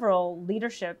several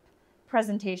leadership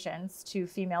presentations to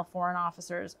female foreign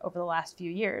officers over the last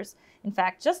few years. In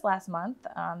fact, just last month,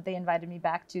 they invited me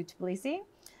back to Tbilisi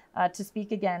to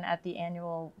speak again at the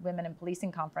annual Women in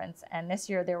Policing Conference. And this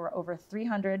year there were over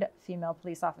 300 female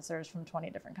police officers from 20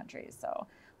 different countries. So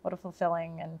what a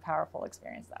fulfilling and powerful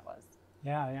experience that was.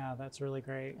 Yeah, that's really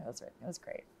great. It was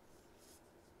great.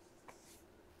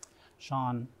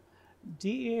 Sean,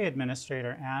 DEA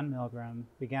Administrator Ann Milgram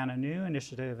began a new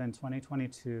initiative in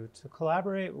 2022 to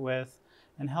collaborate with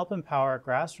and help empower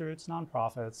grassroots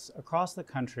nonprofits across the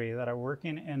country that are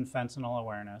working in fentanyl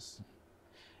awareness.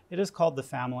 It is called the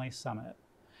Family Summit.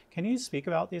 Can you speak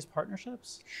about these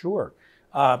partnerships? Sure.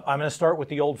 I'm going to start with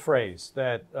the old phrase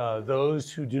that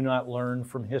those who do not learn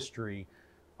from history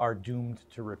are doomed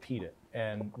to repeat it.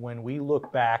 And when we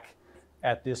look back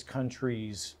at this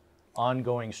country's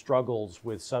ongoing struggles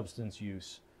with substance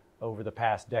use over the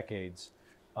past decades,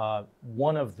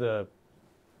 one of the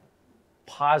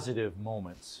positive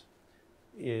moments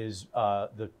is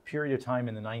the period of time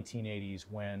in the 1980s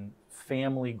when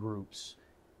family groups,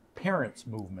 a parents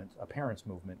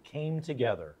movement came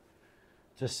together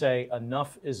to say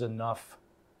enough is enough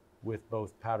with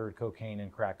both powdered cocaine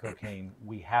and crack cocaine.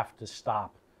 We have to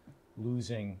stop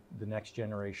losing the next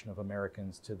generation of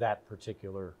Americans to that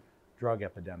particular drug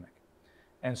epidemic.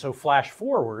 And so flash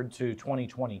forward to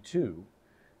 2022,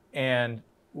 and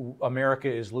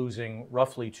America is losing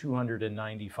roughly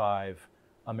 295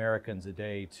 Americans a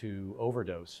day to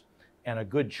overdose. And a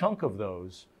good chunk of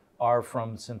those are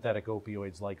from synthetic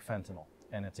opioids like fentanyl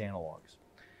and its analogs.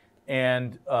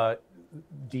 And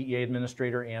DEA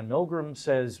Administrator Ann Milgram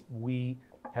says we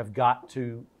have got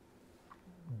to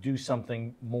do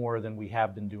something more than we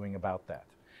have been doing about that.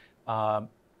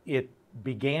 It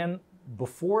began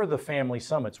before the family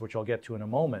summits, which I'll get to in a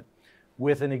moment,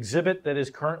 with an exhibit that is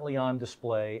currently on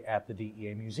display at the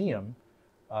DEA Museum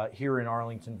here in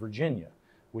Arlington, Virginia,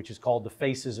 which is called The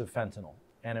Faces of Fentanyl.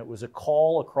 And it was a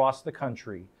call across the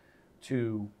country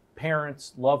to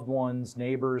parents, loved ones,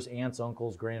 neighbors, aunts,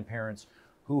 uncles, grandparents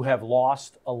who have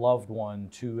lost a loved one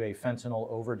to a fentanyl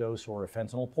overdose or a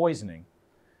fentanyl poisoning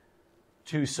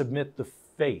to submit the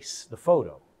face, the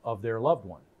photo of their loved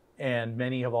one. And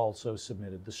many have also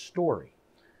submitted the story.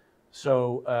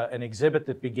 So an exhibit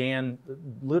that began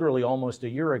literally almost a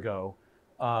year ago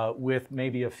with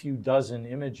maybe a few dozen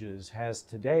images has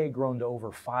today grown to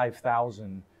over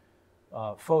 5,000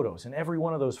 photos. And every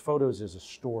one of those photos is a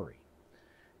story.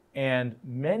 And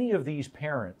many of these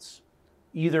parents,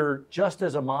 either just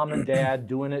as a mom and dad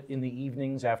doing it in the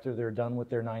evenings after they're done with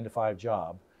their 9-to-5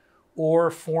 job, or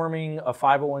forming a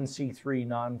 501c3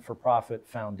 non-for-profit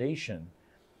foundation,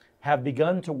 have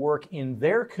begun to work in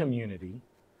their community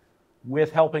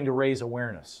with helping to raise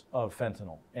awareness of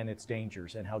fentanyl and its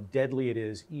dangers and how deadly it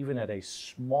is even at a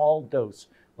small dose,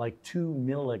 like 2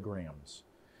 milligrams.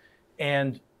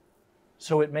 And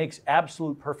so it makes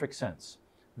absolute perfect sense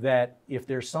that if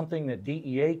there's something that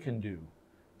DEA can do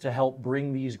to help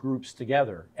bring these groups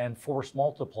together and force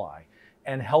multiply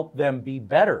and help them be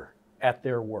better at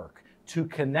their work, to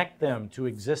connect them to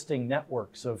existing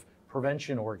networks of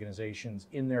prevention organizations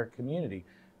in their community,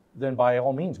 then by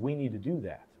all means, we need to do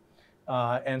that.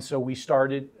 And so we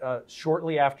started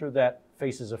shortly after that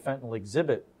Faces of Fentanyl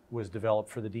exhibit was developed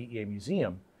for the DEA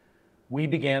Museum. We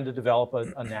began to develop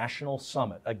a national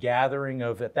summit, a gathering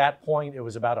of, at that point, it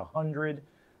was about 100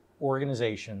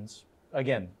 organizations.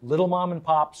 Again, little mom and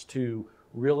pops to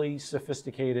really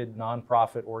sophisticated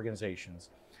nonprofit organizations,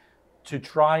 to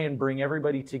try and bring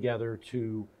everybody together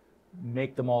to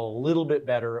make them all a little bit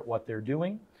better at what they're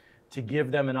doing, to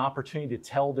give them an opportunity to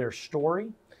tell their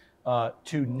story,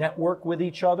 to network with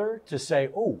each other, to say,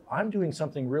 oh, I'm doing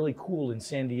something really cool in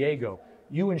San Diego.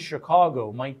 You in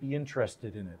Chicago might be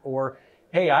interested in it. Or,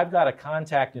 hey, I've got a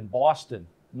contact in Boston,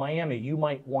 Miami. You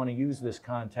might want to use this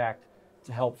contact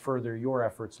to help further your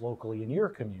efforts locally in your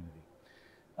community.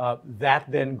 That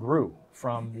then grew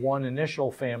from one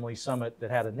initial family summit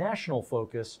that had a national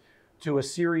focus to a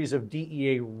series of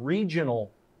DEA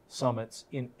regional summits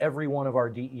in every one of our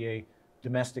DEA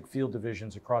domestic field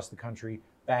divisions across the country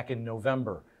back in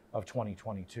November of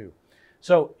 2022.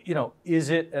 So, is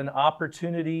it an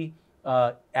opportunity?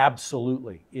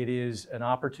 Absolutely. It is an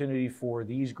opportunity for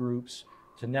these groups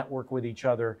to network with each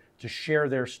other, to share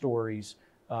their stories,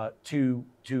 to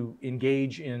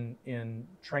engage in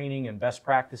training and best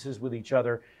practices with each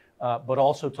other, but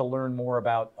also to learn more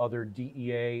about other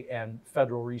DEA and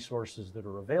federal resources that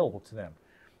are available to them.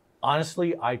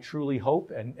 Honestly, I truly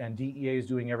hope, and DEA is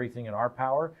doing everything in our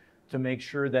power to make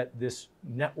sure that this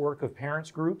network of parents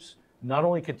groups not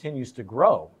only continues to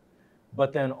grow,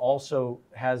 but then also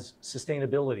has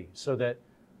sustainability so that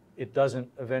it doesn't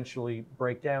eventually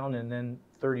break down, and then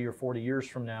 30 or 40 years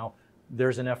from now,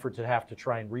 there's an effort to have to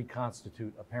try and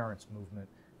reconstitute a parents' movement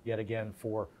yet again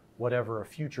for whatever a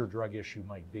future drug issue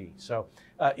might be. So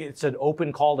it's an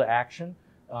open call to action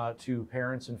to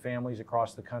parents and families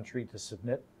across the country to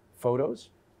submit photos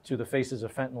to the Faces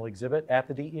of Fentanyl exhibit at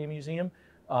the DEA Museum,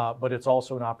 but it's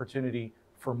also an opportunity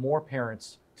for more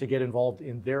parents to get involved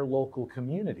in their local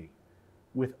community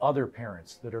with other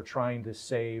parents that are trying to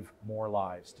save more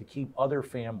lives, to keep other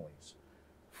families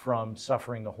from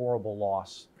suffering the horrible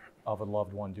loss of a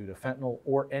loved one due to fentanyl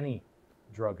or any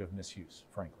drug of misuse,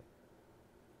 frankly.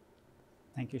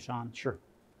 Thank you, Sean. Sure.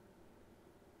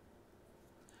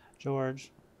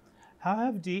 George, how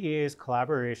have DEA's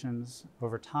collaborations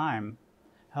over time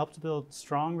helped build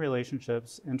strong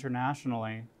relationships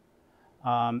internationally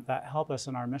that help us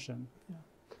in our mission?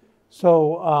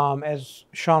 So as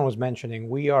Sean was mentioning,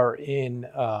 we are in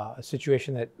a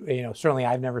situation that, certainly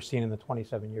I've never seen in the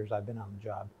 27 years I've been on the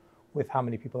job, with how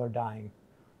many people are dying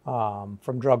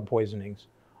from drug poisonings.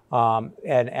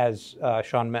 And as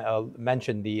Sean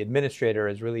mentioned, the administrator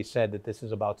has really said that this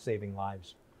is about saving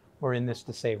lives. We're in this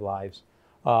to save lives.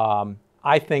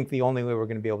 I think the only way we're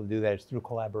going to be able to do that is through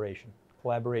collaboration.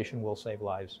 Collaboration will save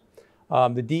lives.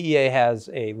 The DEA has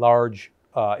a large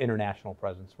international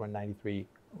presence.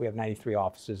 We have 93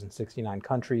 offices in 69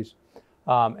 countries.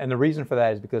 And the reason for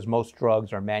that is because most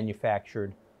drugs are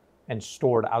manufactured and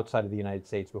stored outside of the United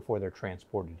States before they're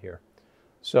transported here.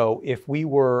 So if we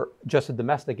were just a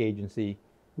domestic agency,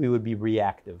 we would be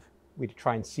reactive. We'd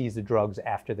try and seize the drugs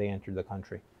after they entered the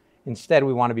country. Instead,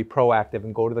 we want to be proactive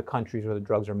and go to the countries where the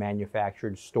drugs are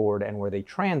manufactured, stored, and where they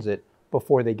transit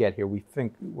before they get here. We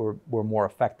think we're more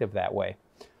effective that way.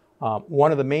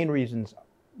 One of the main reasons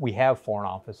we have foreign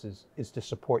offices is to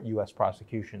support U.S.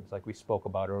 prosecutions, like we spoke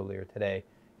about earlier today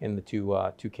in the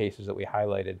two cases that we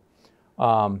highlighted.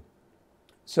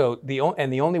 So the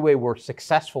only way we're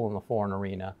successful in the foreign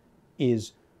arena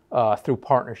is through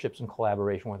partnerships and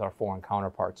collaboration with our foreign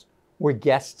counterparts. We're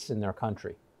guests in their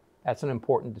country. That's an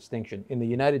important distinction. In the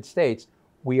United States,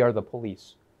 we are the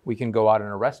police. We can go out and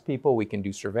arrest people. We can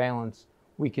do surveillance.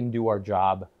 We can do our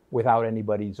job without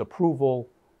anybody's approval,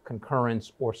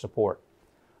 concurrence, or support.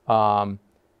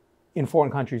 In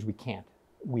foreign countries, we can't.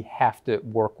 We have to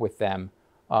work with them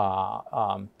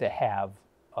to have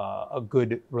a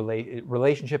good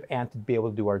relationship and to be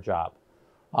able to do our job.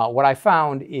 What I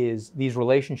found is these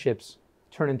relationships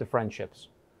turn into friendships.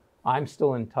 I'm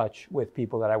still in touch with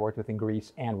people that I worked with in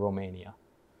Greece and Romania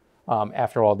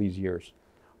after all these years.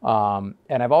 And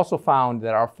I've also found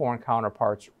that our foreign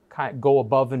counterparts kind of go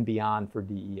above and beyond for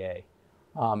DEA.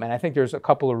 And I think there's a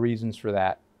couple of reasons for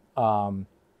that.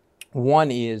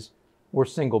 One is we're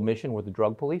single mission with the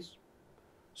drug police.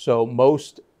 So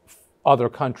most other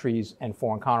countries and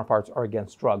foreign counterparts are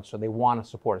against drugs, so they want to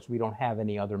support us. We don't have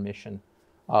any other mission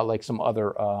like some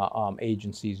other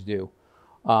agencies do.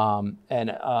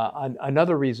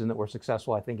 Another reason that we're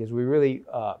successful, I think, is we really,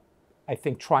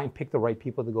 try and pick the right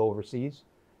people to go overseas.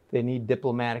 They need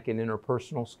diplomatic and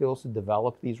interpersonal skills to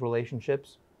develop these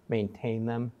relationships, maintain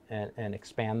them, and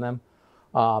expand them.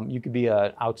 You could be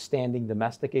an outstanding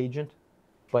domestic agent,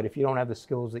 but if you don't have the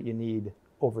skills that you need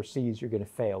overseas, you're going to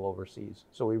fail overseas.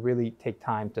 So we really take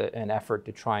time and effort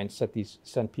to try and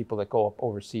send people that go up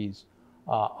overseas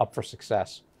up for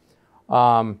success.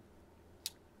 So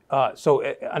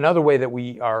another way that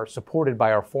we are supported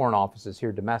by our foreign offices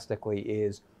here domestically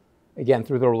is, again,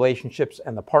 through the relationships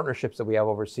and the partnerships that we have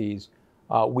overseas.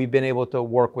 We've been able to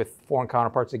work with foreign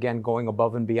counterparts, again, going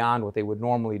above and beyond what they would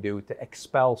normally do to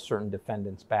expel certain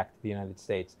defendants back to the United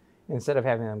States instead of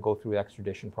having them go through the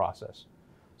extradition process.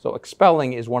 So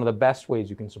expelling is one of the best ways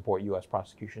you can support U.S.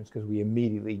 prosecutions because we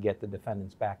immediately get the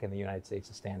defendants back in the United States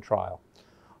to stand trial.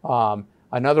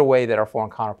 Another way that our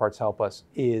foreign counterparts help us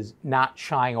is not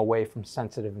shying away from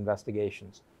sensitive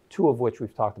investigations, two of which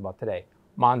we've talked about today,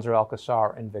 Manzar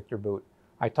Al-Qassar and Victor Bout.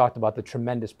 I talked about the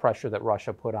tremendous pressure that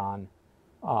Russia put on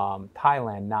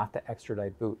Thailand not to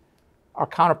extradite Bout. Our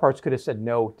counterparts could have said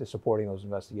no to supporting those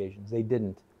investigations. They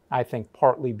didn't, I think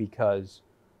partly because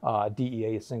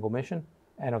DEA is single mission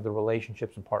and of the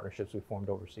relationships and partnerships we formed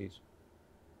overseas.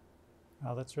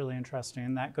 Well, that's really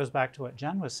interesting. That goes back to what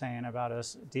Jen was saying about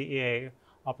us DEA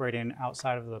operating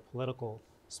outside of the political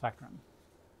spectrum.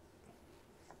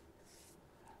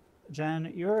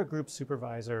 Jen, you're a group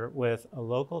supervisor with a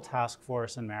local task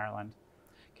force in Maryland.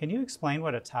 Can you explain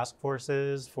what a task force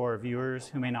is for viewers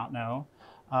who may not know,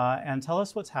 and tell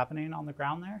us what's happening on the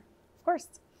ground there? Of course.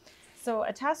 So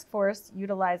a task force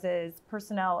utilizes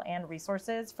personnel and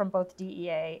resources from both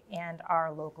DEA and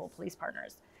our local police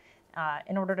partners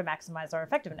in order to maximize our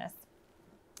effectiveness.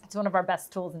 It's one of our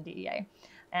best tools in DEA.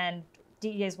 And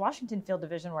DEA's Washington Field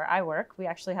Division, where I work, we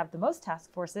actually have the most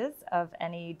task forces of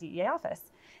any DEA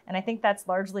office. And I think that's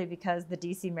largely because the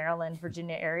DC, Maryland,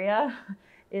 Virginia area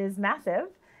is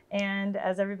massive. And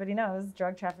as everybody knows,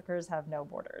 drug traffickers have no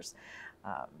borders.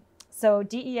 So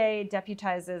DEA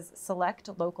deputizes select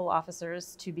local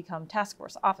officers to become task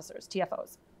force officers,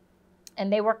 TFOs.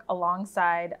 And they work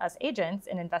alongside us agents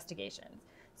in investigations.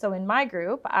 So in my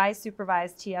group, I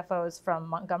supervise TFOs from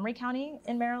Montgomery County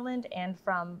in Maryland and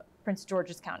from Prince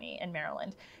George's County in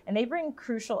Maryland. And they bring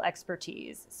crucial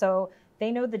expertise. So they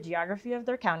know the geography of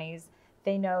their counties.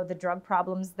 They know the drug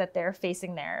problems that they're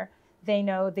facing there. They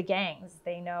know the gangs.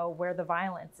 They know where the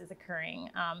violence is occurring.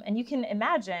 And you can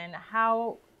imagine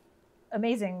how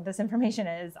amazing this information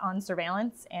is on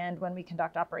surveillance and when we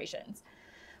conduct operations.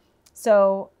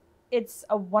 So it's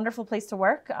a wonderful place to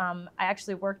work. I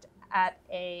actually worked at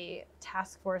a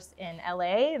task force in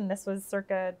LA, and this was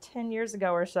circa 10 years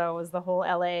ago or so, was the whole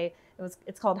LA,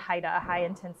 it's called HIDA, High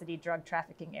Intensity Drug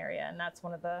Trafficking Area, and that's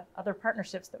one of the other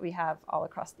partnerships that we have all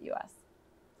across the US.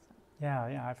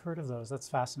 Yeah, I've heard of those. That's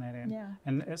fascinating. Yeah.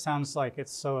 And it sounds like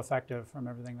it's so effective from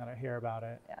everything that I hear about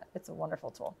it. Yeah, it's a wonderful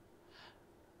tool.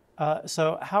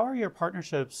 So how are your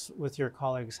partnerships with your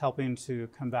colleagues helping to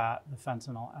combat the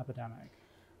fentanyl epidemic?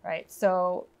 Right,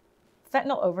 so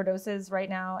fentanyl overdoses right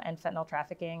now and fentanyl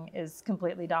trafficking is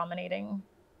completely dominating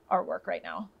our work right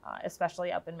now,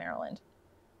 especially up in Maryland.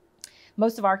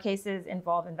 Most of our cases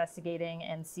involve investigating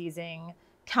and seizing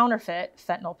counterfeit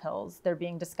fentanyl pills. They're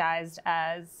being disguised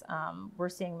as, we're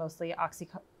seeing mostly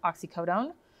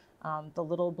oxycodone. The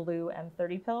little blue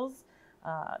M30 pills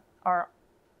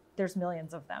there's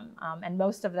millions of them, and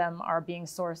most of them are being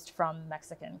sourced from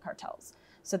Mexican cartels.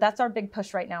 So that's our big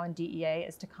push right now in DEA,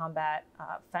 is to combat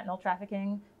fentanyl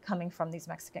trafficking coming from these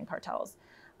Mexican cartels.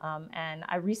 And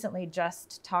I recently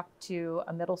just talked to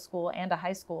a middle school and a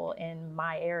high school in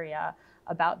my area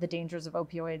about the dangers of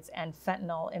opioids and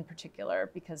fentanyl in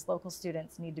particular, because local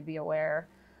students need to be aware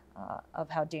of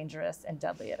how dangerous and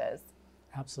deadly it is.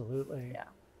 Absolutely. Yeah.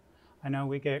 I know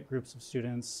we get groups of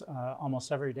students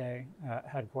almost every day at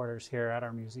headquarters here at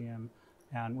our museum,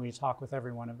 and we talk with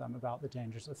every one of them about the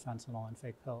dangers of fentanyl and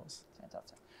fake pills.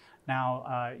 Fantastic.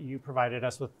 Now, you provided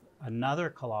us with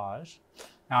another collage.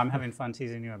 Now I'm having fun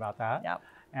teasing you about that. Yep.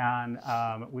 And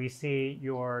we see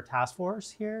your task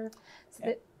force here.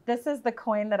 So this is the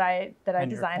coin that I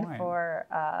designed coin. for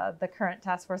the current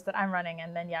task force that I'm running.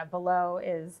 And then, yeah, below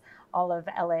is all of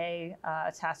LA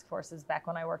task forces back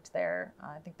when I worked there.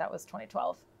 I think that was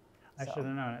 2012. I should have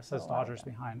known. It says Dodgers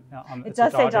behind. It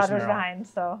does say Dodgers behind,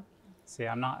 so. See,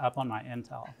 I'm not up on my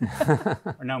intel.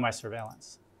 Or no, my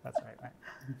surveillance. That's right.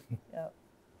 Yep.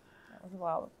 That was a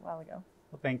while ago.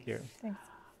 Well, thank you. Thanks.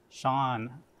 Sean,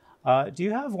 do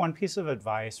you have one piece of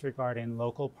advice regarding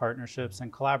local partnerships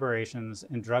and collaborations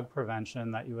in drug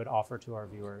prevention that you would offer to our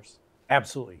viewers?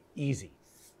 Absolutely. Easy.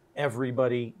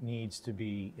 Everybody needs to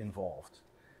be involved.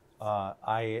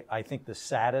 I think the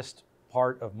saddest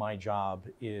part of my job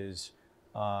is,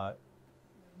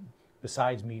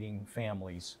 besides meeting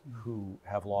families who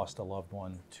have lost a loved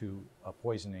one to a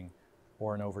poisoning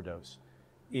or an overdose,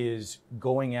 is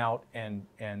going out and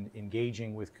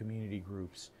engaging with community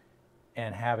groups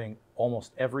and having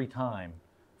almost every time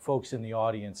folks in the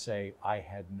audience say, I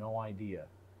had no idea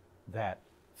that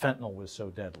fentanyl was so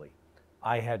deadly.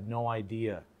 I had no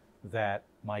idea that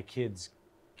my kids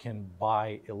can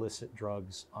buy illicit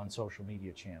drugs on social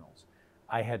media channels.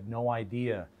 I had no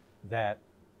idea that,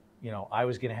 I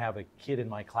was going to have a kid in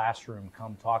my classroom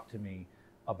come talk to me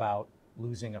about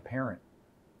losing a parent.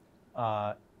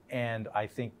 And I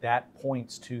think that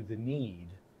points to the need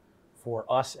for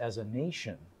us as a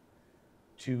nation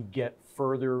to get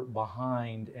further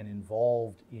behind and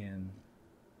involved in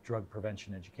drug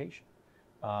prevention education.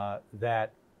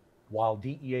 That while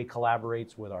DEA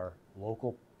collaborates with our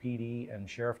local PD and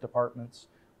sheriff departments,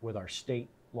 with our state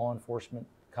law enforcement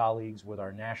colleagues, with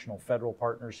our national federal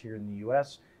partners here in the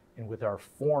US, and with our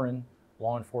foreign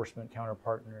law enforcement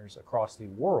counterpartners across the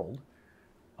world,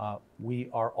 we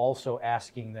are also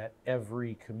asking that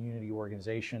every community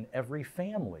organization, every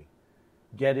family,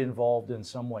 get involved in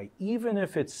some way, even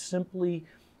if it's simply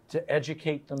to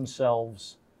educate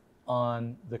themselves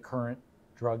on the current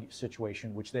drug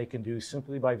situation, which they can do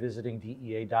simply by visiting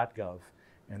DEA.gov.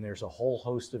 And there's a whole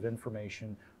host of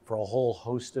information for a whole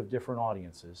host of different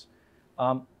audiences.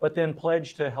 But then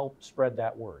pledge to help spread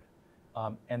that word.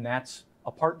 And that's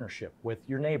a partnership with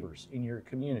your neighbors in your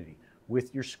community,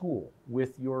 with your school,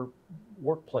 with your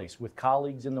workplace, with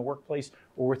colleagues in the workplace,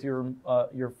 or with your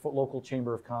local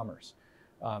chamber of commerce.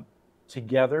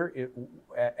 Together,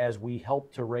 as we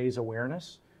help to raise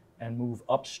awareness and move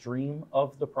upstream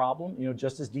of the problem. You know,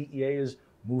 just as DEA is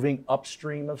moving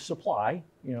upstream of supply,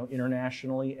 you know,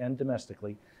 internationally and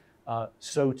domestically,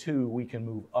 so too we can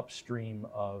move upstream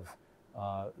of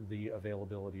the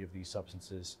availability of these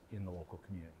substances in the local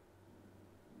community.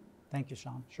 Thank you,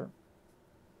 Sean. Sure.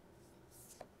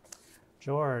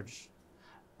 George,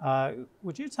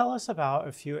 would you tell us about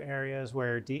a few areas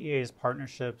where DEA's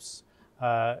partnerships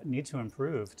need to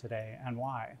improve today and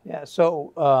why? Yeah,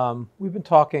 so we've been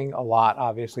talking a lot,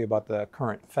 obviously, about the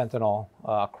current fentanyl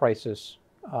crisis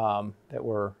that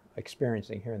we're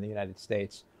experiencing here in the United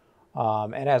States.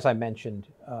 And as I mentioned,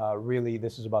 really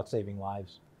this is about saving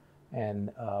lives.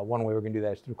 And one way we're going to do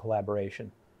that is through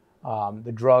collaboration.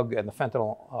 The drug and the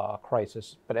fentanyl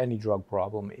crisis, but any drug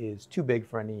problem, is too big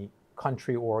for any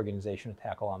country or organization to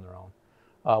tackle on their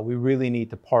own. We really need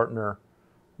to partner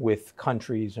with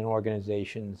countries and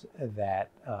organizations that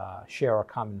share our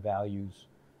common values,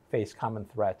 face common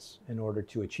threats in order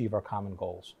to achieve our common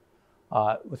goals.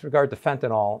 With regard to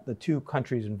fentanyl, the two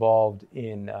countries involved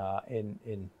in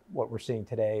what we're seeing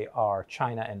today are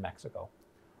China and Mexico.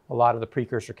 A lot of the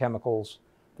precursor chemicals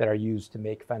that are used to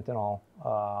make fentanyl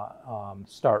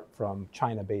start from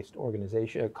China-based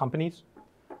companies.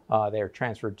 They are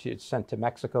sent to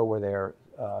Mexico, where they're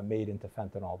made into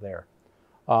fentanyl there.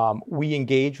 We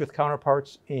engage with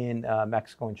counterparts in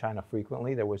Mexico and China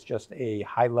frequently. There was just a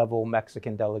high-level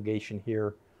Mexican delegation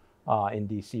here in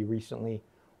DC recently,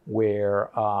 where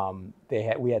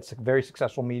we had very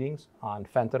successful meetings on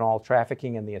fentanyl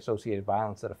trafficking and the associated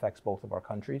violence that affects both of our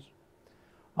countries.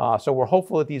 So we're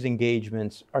hopeful that these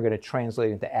engagements are going to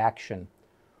translate into action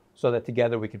so that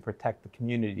together we can protect the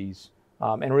communities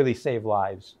and really save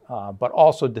lives, but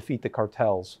also defeat the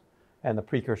cartels and the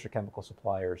precursor chemical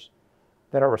suppliers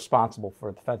that are responsible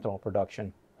for the fentanyl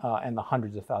production and the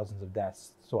hundreds of thousands of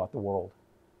deaths throughout the world.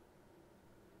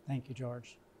 Thank you,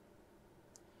 George.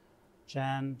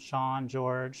 Jen, Sean,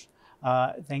 George,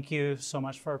 thank you so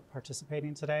much for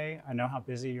participating today. I know how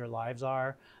busy your lives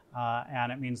are,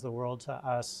 and it means the world to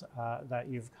us that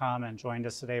you've come and joined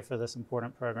us today for this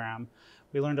important program.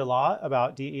 We learned a lot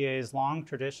about DEA's long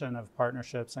tradition of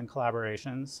partnerships and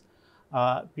collaborations.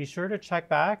 Be sure to check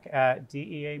back at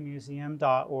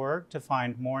deamuseum.org to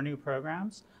find more new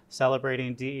programs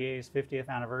celebrating DEA's 50th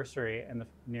anniversary in the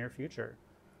near future.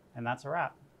 And that's a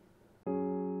wrap.